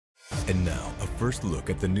And now, a first look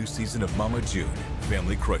at the new season of Mama June,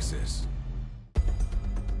 Family Crisis.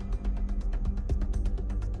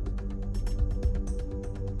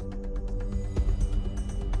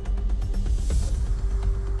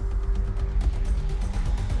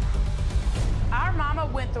 Our mama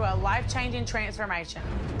went through a life-changing transformation.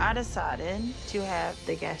 I decided to have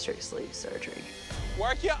the gastric sleeve surgery.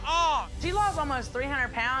 Work your arm. She lost almost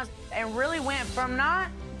 300 pounds and really went from not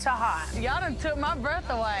to hot. Y'all done took my breath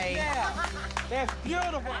away. Yeah, that's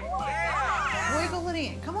beautiful. Yeah. Wiggle it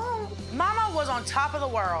in, come on. Mama was on top of the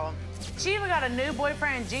world. She even got a new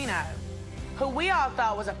boyfriend, Geno, who we all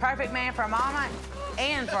thought was a perfect man for Mama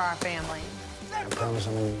and for our family. I promise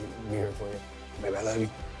I'm gonna be here for you. Baby, I love you.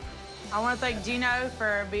 I want to thank Geno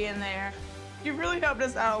for being there. You really helped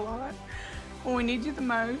us out a lot when we need you the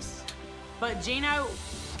most. But Geno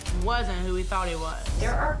wasn't who we thought he was.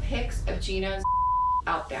 There are pics of Geno's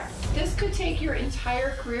out there. This could take your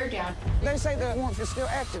entire career down. They say the warmth is still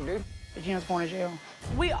active, dude. But Geno's going to jail.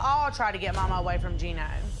 We all tried to get Mama away from Geno.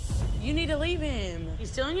 You need to leave him.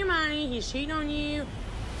 He's stealing your money, he's cheating on you.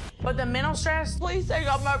 But the mental stress, Please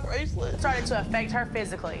take off my bracelet. started to affect her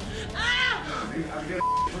physically. I've been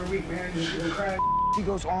for a week, man. He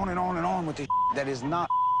goes on and on and on with this that is not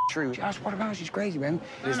true. I swear to God, she's crazy, man.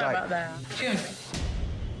 I don't know about that.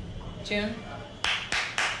 June?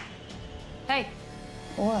 Hey,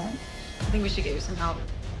 What? I think we should get you some help.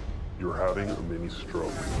 You're having a mini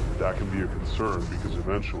stroke. That can be a concern because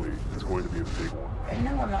eventually it's going to be a big one.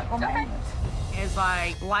 No, I'm not going to make it. It's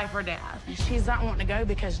like life or death. She's not wanting to go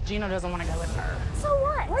because Geno doesn't want to go with her. So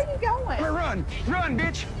what? Where are you going? Run! Run,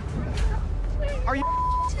 bitch! Are you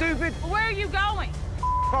stupid? Where are you going?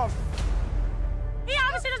 Off. He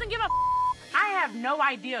obviously doesn't give a I have no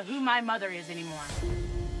idea who my mother is anymore.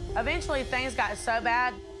 Eventually, things got so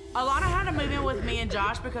bad, Alana had to move in with me and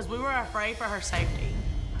Josh because we were afraid for her safety.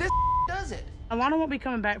 This does it. Alana won't be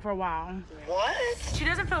coming back for a while. What? She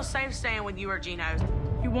doesn't feel safe staying with you or Geno.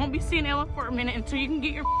 You won't be seeing Ella for a minute until you can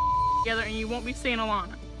get your together, and you won't be seeing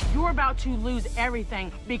Alana. You're about to lose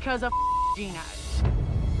everything because of Geno.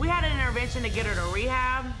 We had an intervention to get her to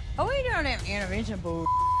rehab. Oh, we doing that intervention, boo.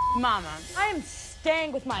 Mama, I am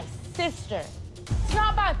staying with my sister. It's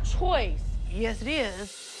not by choice. Yes, it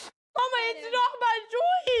is. Mama, it's not by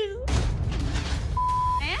choice.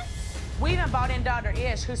 And we even brought in Dr.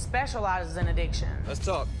 Ish, who specializes in addiction. Let's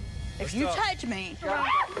talk. If you touch me,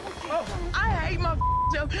 I hate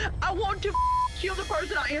myself. I want to kill the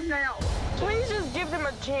person I am now. Please just give them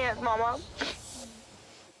a chance, Mama.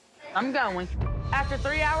 I'm going. After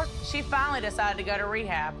 3 hours, she finally decided to go to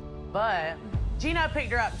rehab. But Geno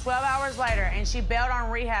picked her up 12 hours later, and she bailed on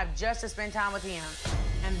rehab just to spend time with him.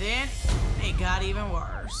 And then it got even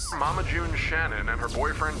worse. Mama June Shannon and her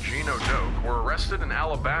boyfriend Geno Doak were arrested in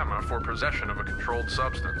Alabama for possession of a controlled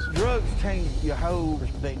substance. Drugs change your whole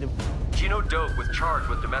perspective. Geno Doak was charged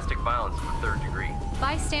with domestic violence in the 3rd degree.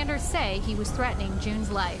 Bystanders say he was threatening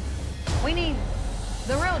June's life. we need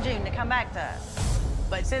the real June to come back to us.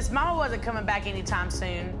 But since Mama wasn't coming back anytime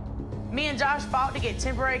soon, me and Josh fought to get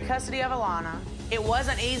temporary custody of Alana. It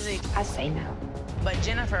wasn't easy, I say no. but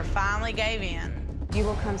Jennifer finally gave in. You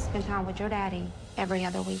will come spend time with your daddy every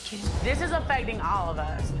other weekend. This is affecting all of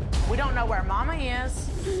us. We don't know where Mama is,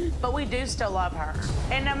 but we do still love her.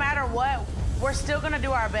 And no matter what, we're still gonna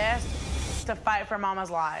do our best to fight for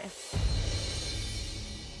Mama's life.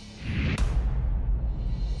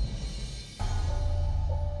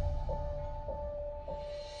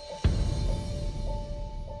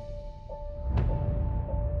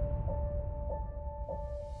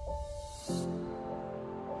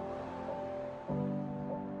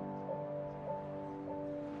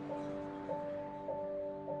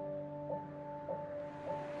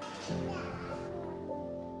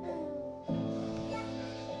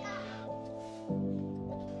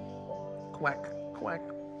 Quack, quack.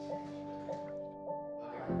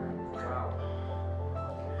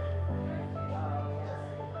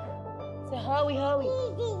 Say hoey, hoey.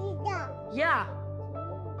 Yeah.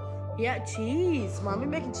 Yeah, cheese. Mommy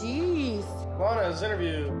making cheese. Alana, this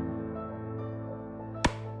interview.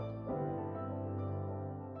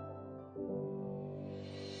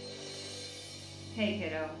 Hey,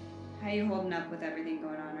 kiddo. How you holding up with everything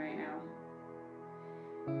going on right now?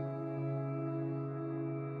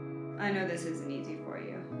 I know this isn't easy for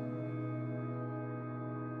you.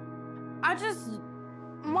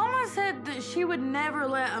 Mama said that she would never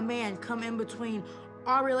let a man come in between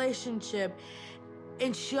our relationship.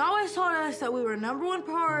 And she always told us that we were #1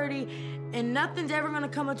 priority and nothing's ever gonna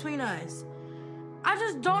come between us. I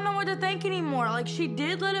just don't know what to think anymore. Like, she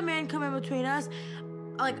did let a man come in between us.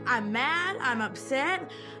 Like, I'm mad, I'm upset.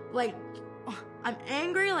 Like, I'm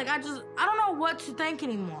angry. Like, I don't know what to think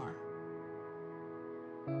anymore.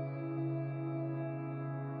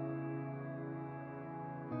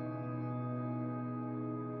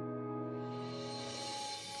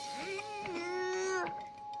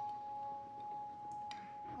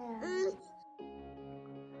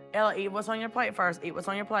 Ella, eat what's on your plate first. Eat what's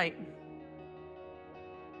on your plate.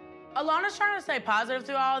 Alana's trying to stay positive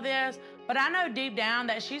through all this, but I know deep down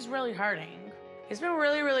that she's really hurting. It's been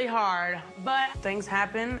really, really hard, but things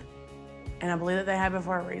happen, and I believe that they happen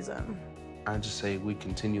for a reason. I just say we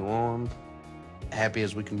continue on, happy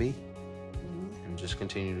as we can be, and just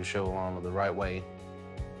continue to show Alana the right way,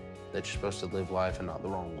 that you're supposed to live life and not the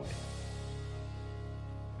wrong way.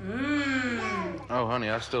 Oh, honey,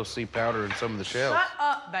 I still see powder in some of the shells. Shut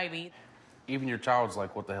up, baby. Even your child's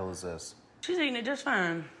like, what the hell is this? She's eating it just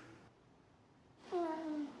fine. Mommy.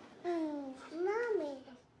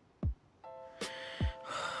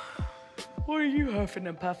 What are you huffing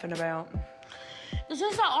and puffing about? It's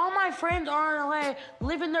just that all my friends are in LA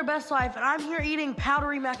living their best life, and I'm here eating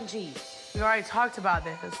powdery mac and cheese. We already talked about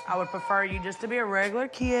this. I would prefer you just to be a regular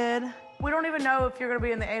kid. We don't even know if you're gonna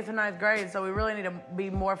be in the 8th or 9th grade, so we really need to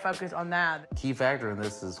be more focused on that. Key factor in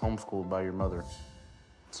this is homeschooled by your mother.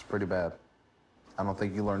 It's pretty bad. I don't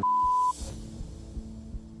think you learned.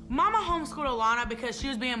 Mama homeschooled Alana because she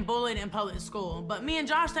was being bullied in public school, but me and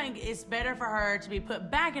Josh think it's better for her to be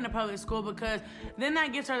put back into public school because then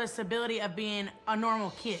that gives her the stability of being a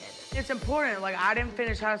normal kid. It's important. Like, I didn't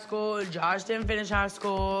finish high school. Josh didn't finish high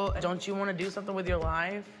school. Don't you want to do something with your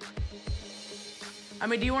life? I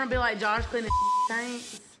mean, do you want to be like Josh, clean the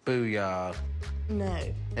tanks? Booyah. No.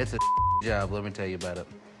 It's a job, let me tell you about it.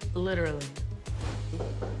 Literally.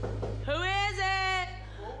 Who is it?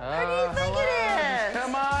 Who do you think it is?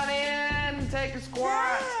 Come on in, take a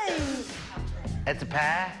squat. It's a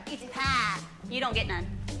pie? It's a pie. You don't get none.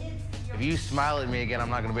 If you smile at me again, I'm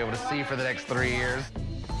not gonna be able to see for the next 3 years.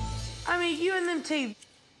 I mean, you and them teeth.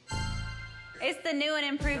 It's the new and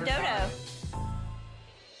improved Dodo.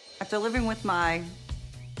 After living with my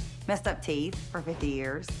messed up teeth for 50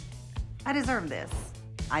 years, I deserve this.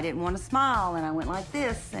 I didn't want to smile, and I went like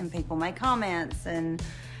this, and people make comments, and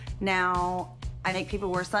now I make people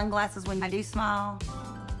wear sunglasses when I do smile.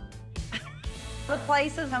 The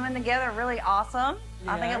place is coming together really awesome.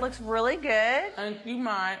 Yeah. I think it looks really good. And you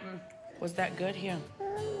might. Was that good here?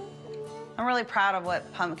 I'm really proud of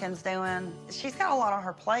what Pumpkin's doing. She's got a lot on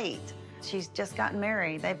her plate. She's just gotten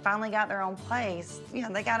married. They finally got their own place. You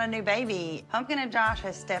know, they got a new baby. Pumpkin and Josh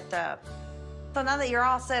has stepped up. So now that you're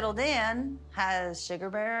all settled in, has Sugar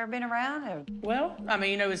Bear been around? Well, I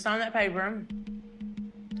mean, you know, it's on that paper.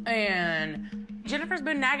 And Jennifer's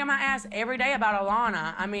been nagging my ass every day about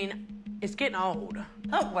Alana. I mean, it's getting old.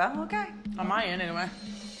 Oh, well, okay. On my end, anyway.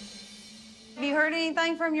 Have you heard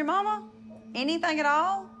anything from your mama? Anything at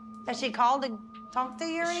all? Has she called to talk to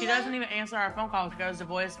you or anything? She doesn't even answer our phone calls. It goes to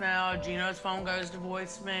voicemail. Geno's phone goes to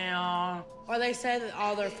voicemail. Or they said that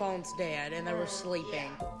all their phones dead and they were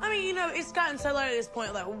sleeping. I mean, you know, it's gotten so late at this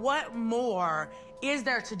point. Like, what more is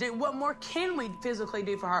there to do? What more can we physically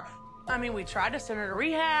do for her? I mean, we tried to send her to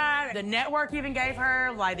rehab. The network even gave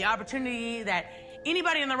her, like, the opportunity that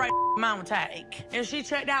anybody in the right mind would take. And she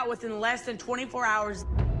checked out within less than 24 hours.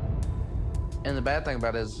 And the bad thing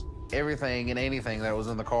about it is, everything and anything that was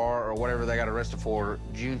in the car or whatever they got arrested for,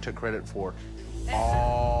 June took credit for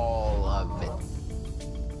all of it.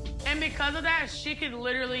 And because of that, she could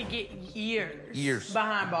literally get years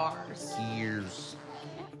behind bars. Years.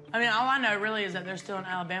 I mean, all I know really is that they're still in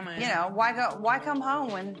Alabama. You know, why come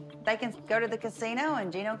home when they can go to the casino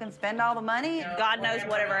and Geno can spend all the money? God knows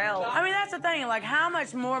whatever else. I mean, that's the thing. Like, how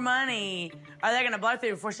much more money are they gonna blow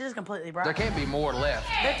through before she's completely broke? There can't be more left.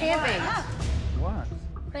 There can't be. What?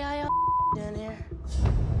 What are y'all doing here?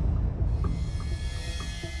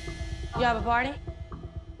 You have a party?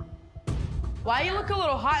 Why you look a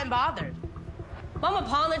little hot and bothered? Mama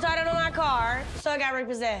pawned the title on my car, so I got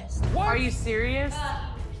repossessed. What? Are you serious?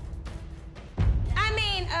 I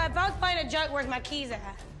mean, if I was playing a joke, where's my keys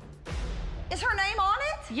at? Is her name on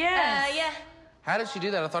it? Yes. Yeah. How did she do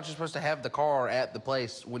that? I thought you're supposed to have the car at the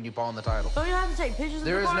place when you pawn the title. Don't you have to take pictures of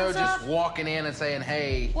the car? There is no and stuff? just walking in and saying,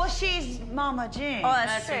 hey. Well, she's Mama June. Oh,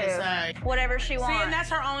 that's true. Whatever she wants. See, and that's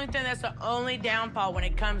her only thing. That's the only downfall when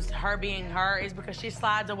it comes to her being her is because she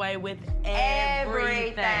slides away with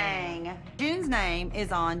everything. June's name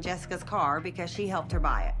is on Jessica's car because she helped her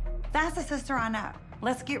buy it. That's a sister I know.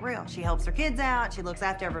 Let's get real. She helps her kids out. She looks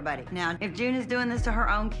after everybody. Now, if June is doing this to her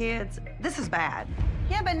own kids, this is bad.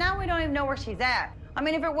 Yeah, but now we don't even know where she's at. I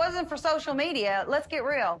mean, if it wasn't for social media, let's get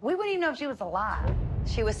real. We wouldn't even know if she was alive.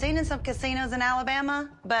 She was seen in some casinos in Alabama,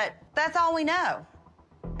 but that's all we know.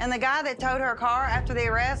 And the guy that towed her car after the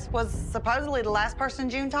arrest was supposedly the last person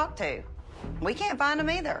June talked to. We can't find him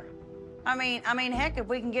either. I mean, heck, if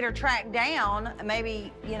we can get her tracked down,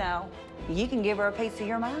 maybe, you know, you can give her a piece of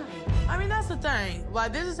your mind. I mean, that's the thing.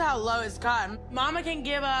 Like, this is how low it's gotten. Mama can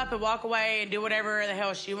give up and walk away and do whatever the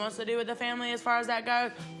hell she wants to do with the family as far as that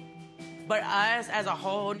goes. But us, as a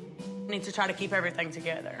whole, need to try to keep everything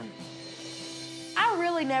together. I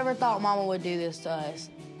really never thought Mama would do this to us.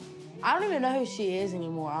 I don't even know who she is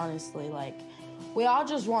anymore, honestly. Like, we all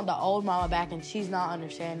just want the old Mama back, and she's not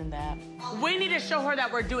understanding that. We need to show her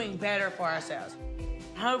that we're doing better for ourselves.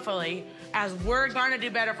 Hopefully, as we're going to do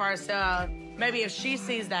better for ourselves, maybe if she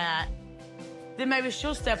sees that, then maybe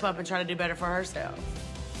she'll step up and try to do better for herself.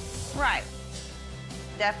 Right.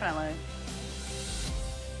 Definitely.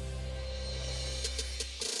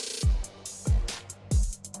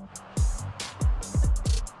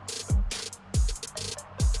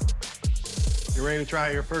 You ready to try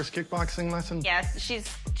your first kickboxing lesson? Yeah,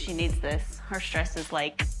 she needs this. Her stress is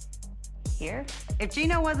like here. If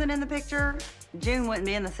Geno wasn't in the picture, June wouldn't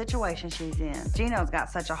be in the situation she's in. Geno's got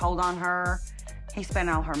such a hold on her. He spent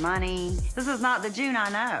all her money. This is not the June I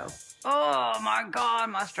know. Oh my God,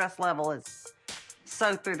 my stress level is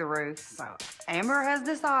so through the roof. So Amber has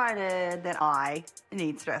decided that I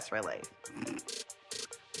need stress relief.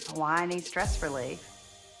 Why I need stress relief?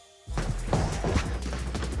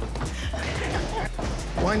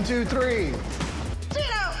 1, 2, 3. Geno,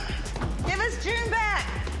 give us June back.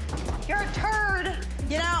 You're a turd.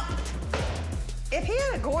 You know, if he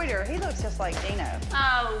had a goiter, he looks just like Geno.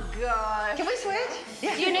 Oh, God. Can we switch?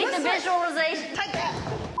 Yeah. You need the visualization. Take that.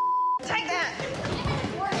 Take that.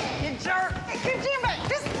 You jerk. Give June back.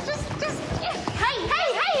 Just.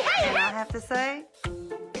 Hey. And I have to say,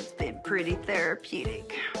 it's been pretty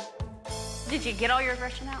therapeutic. Did you get all your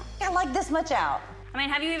aggression out? Got like this much out. I mean,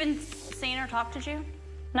 have you even seen her talk to June?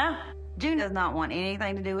 No. June does not want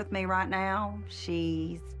anything to do with me right now.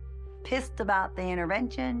 She's pissed about the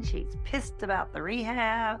intervention. She's pissed about the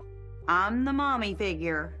rehab. I'm the mommy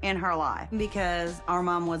figure in her life because our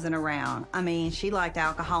mom wasn't around. I mean, she liked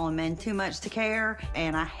alcohol and men too much to care,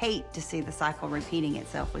 and I hate to see the cycle repeating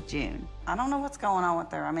itself with June. I don't know what's going on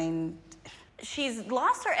with her. I mean, she's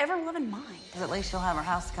lost her ever-loving mind. at least she'll have her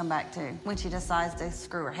house to come back to when she decides to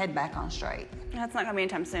screw her head back on straight. That's not gonna be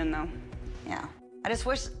anytime soon, though. Yeah. I just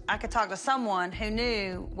wish I could talk to someone who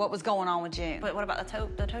knew what was going on with June. But what about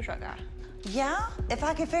the tow truck guy? Yeah, if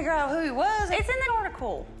I could figure out who he was. It's in the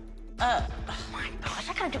article. Oh my gosh,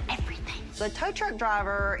 I gotta do everything. The tow truck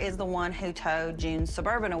driver is the one who towed June's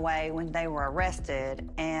Suburban away when they were arrested,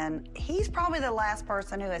 and he's probably the last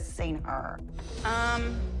person who has seen her.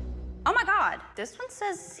 Oh my God, this one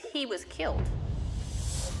says he was killed.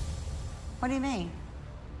 What do you mean?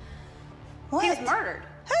 What? He was murdered.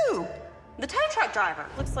 Who? The tow truck driver.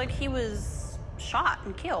 Looks like he was shot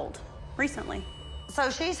and killed recently. So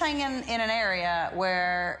she's hanging in an area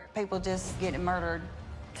where people just get murdered.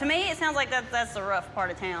 To me, it sounds like that's the rough part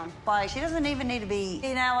of town. Like, she doesn't even need to be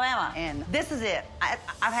in Alabama. And this is it. I've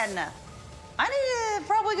had enough. I need to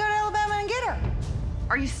probably go to Alabama and get her.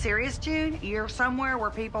 Are you serious, June? You're somewhere where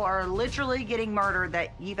people are literally getting murdered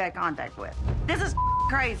that you've had contact with. This is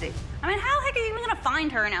crazy. I mean, how the heck are you even gonna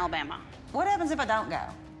find her in Alabama? What happens if I don't go?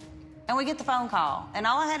 And we get the phone call, and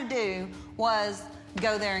all I had to do was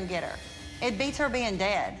go there and get her. It beats her being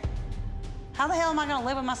dead. How the hell am I gonna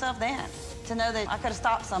live with myself then? To know that I could have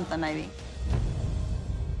stopped something, maybe.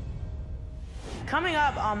 Coming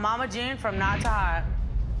up on Mama June from Not to Hide.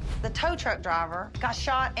 The tow truck driver got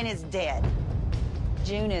shot and is dead.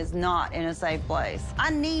 June is not in a safe place. I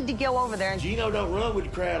need to go over there. Geno don't run with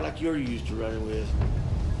the crowd like you're used to running with.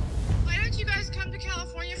 Why don't you guys come to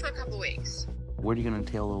California for a couple weeks? What are you gonna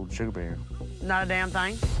tell old Sugar Bear? Not a damn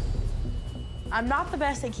thing. I'm not the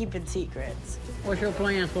best at keeping secrets. What's your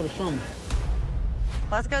plans for the summer?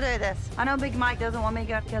 Let's go do this. I know Big Mike doesn't want me to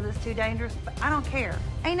go because it's too dangerous, but I don't care.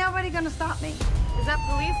 Ain't nobody gonna stop me. Is that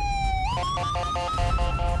police?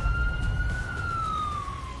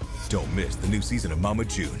 Don't miss the new season of Mama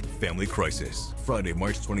June, Family Crisis. Friday,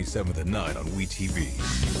 March 27th at 9 on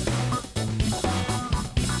WeTV.